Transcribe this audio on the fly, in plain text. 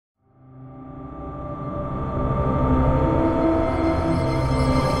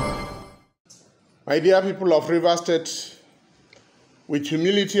My dear people of Rivers State, with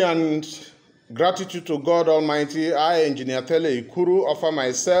humility and gratitude to God Almighty, I, Engineer Telenyem Renner Ikuru, offer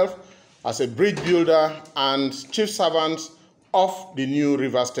myself as a bridge builder and chief servant of the new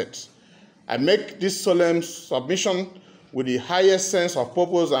Rivers State. I make this solemn submission with the highest sense of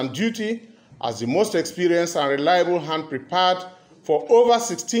purpose and duty as the most experienced and reliable hand prepared for over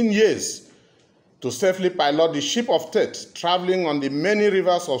 16 years to safely pilot the ship of state traveling on the many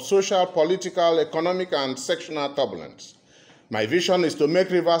rivers of social, political, economic, and sectional turbulence. My vision is to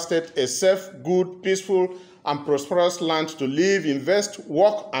make Rivers State a safe, good, peaceful, and prosperous land to live, invest,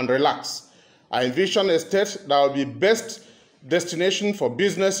 work, and relax. I envision a state that will be best destination for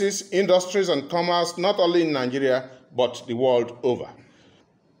businesses, industries, and commerce, not only in Nigeria, but the world over.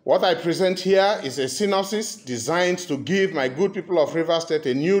 What I present here is a synopsis designed to give my good people of Rivers State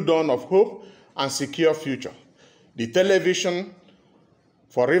a new dawn of hope and secure future. The television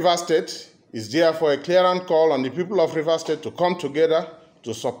for Rivers State is therefore a clarion call on the people of Rivers State to come together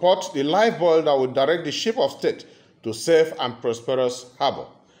to support the lifeboat that will direct the ship of state to safe and prosperous harbor.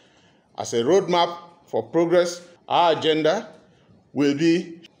 As a roadmap for progress, our agenda will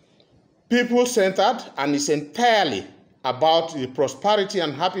be people-centered and is entirely about the prosperity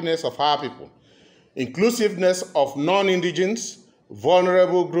and happiness of our people, inclusiveness of non-indigenous,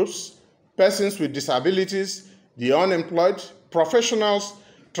 vulnerable groups, persons with disabilities, the unemployed, professionals,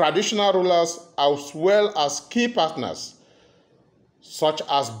 traditional rulers, as well as key partners, such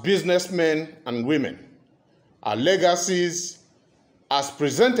as businessmen and women. Our legacies, as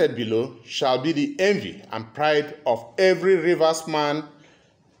presented below, shall be the envy and pride of every Rivers man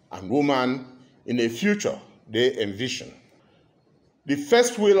and woman in a future they envision. The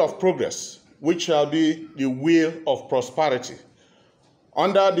first wheel of progress, which shall be the wheel of prosperity.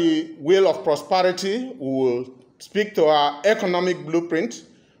 Under the wheel of prosperity, we will speak to our economic blueprint,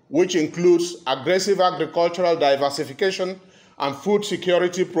 which includes aggressive agricultural diversification and food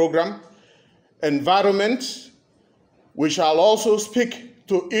security program. Environment, we shall also speak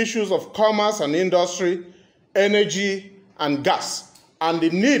to issues of commerce and industry, energy and gas, and the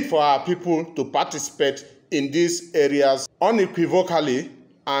need for our people to participate in these areas unequivocally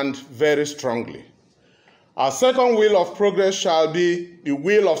and very strongly. Our second wheel of progress shall be the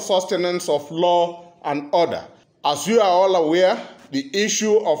wheel of sustenance of law and order. As you are all aware, the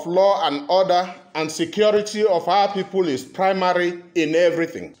issue of law and order and security of our people is primary in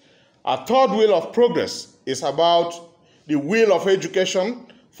everything. Our third wheel of progress is about the wheel of education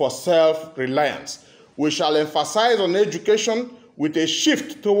for self-reliance. We shall emphasize on education with a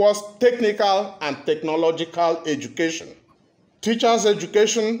shift towards technical and technological education. Teachers'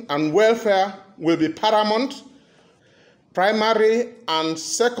 education and welfare will be paramount. Primary and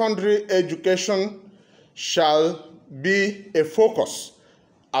secondary education shall be a focus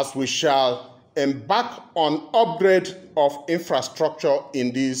as we shall embark on upgrade of infrastructure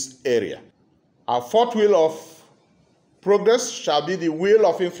in this area. Our fourth wheel of progress shall be the wheel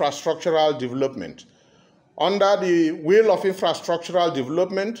of infrastructural development. Under the wheel of infrastructural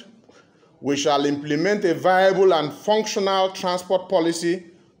development, we shall implement a viable and functional transport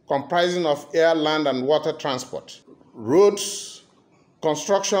policy comprising of air, land, and water transport. Roads,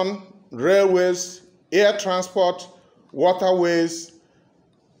 construction, railways, air transport, waterways,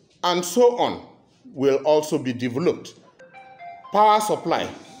 and so on will also be developed. Power supply.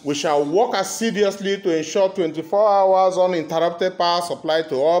 We shall work assiduously to ensure 24 hours uninterrupted power supply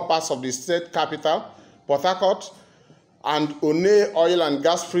to all parts of the state capital, Port Harcourt, and One oil and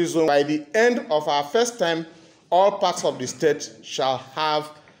gas free zone. By the end of our first time, all parts of the state shall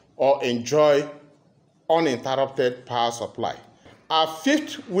have or enjoy uninterrupted power supply. Our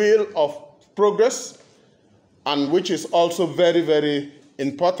fifth wheel of progress, and which is also very, very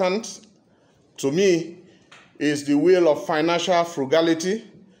important to me, is the wheel of financial frugality,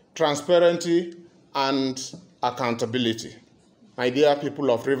 transparency, and accountability. My dear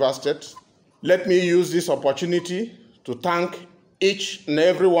people of Rivers State, let me use this opportunity to thank each and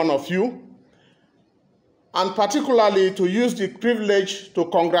every one of you, and particularly to use the privilege to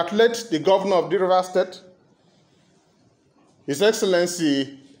congratulate the Governor of the Rivers State, His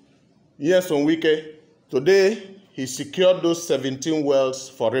Excellency Nyesom Wike. Today, he secured those 17 wells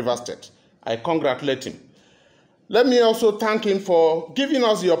for Rivers State. I congratulate him. Let me also thank him for giving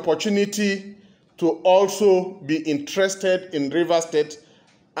us the opportunity to also be interested in Rivers State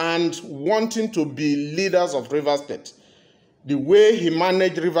and wanting to be leaders of Rivers State. The way he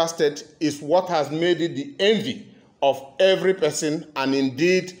managed Rivers State is what has made it the envy of every person and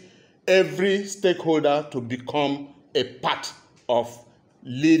indeed every stakeholder to become a part of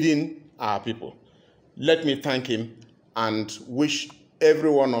leading our people. Let me thank him and wish every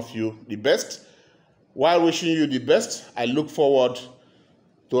one of you the best. While wishing you the best, I look forward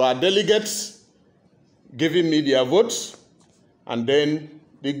to our delegates giving me their votes, and then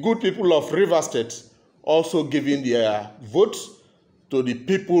the good people of Rivers State also giving their votes to the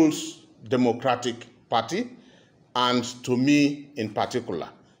People's Democratic Party and to me in particular.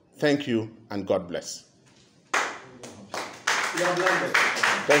 Thank you and God bless. You are blinded.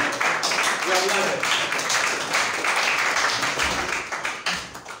 Thank you. You are blinded.